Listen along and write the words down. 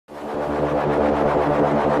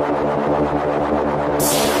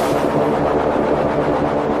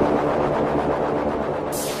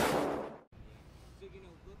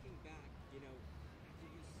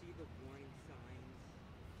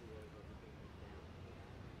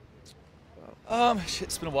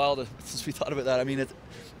It's been a while since we thought about that. I mean, it's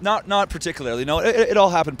not particularly. No, it all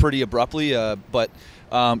happened pretty abruptly. But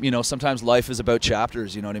sometimes life is about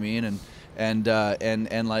chapters. You know what I mean? And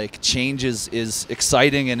like change is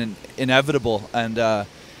exciting and inevitable. And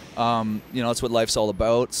that's what life's all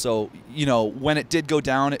about. So when it did go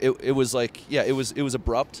down, it was like it was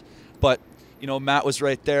abrupt, but. Matt was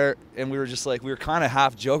right there, and we were kind of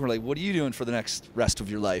half joking. We're like, what are you doing for the next rest of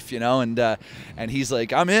your life, And he's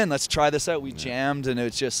like, I'm in. Let's try this out. We jammed, and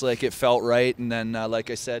it's just like it felt right. And then,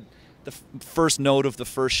 like I said, the first note of the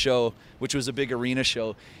first show, which was a big arena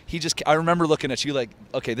show, I remember looking at you like,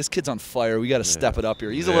 okay, this kid's on fire. We got to step it up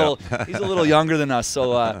here. He's a little younger than us,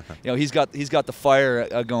 so he's got the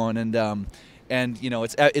fire going, and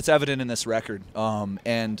it's evident in this record.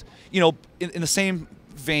 In the same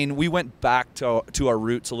vein, we went back to our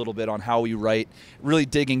roots a little bit on how we write, really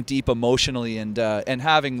digging deep emotionally, and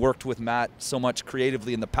having worked with Matt so much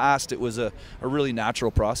creatively in the past, it was a really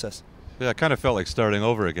natural process. Yeah, it kind of felt like starting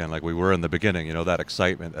over again, like we were in the beginning, that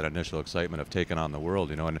excitement, that initial excitement of taking on the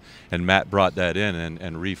world, and Matt brought that in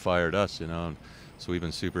and refired us, and so we've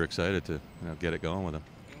been super excited to get it going with him.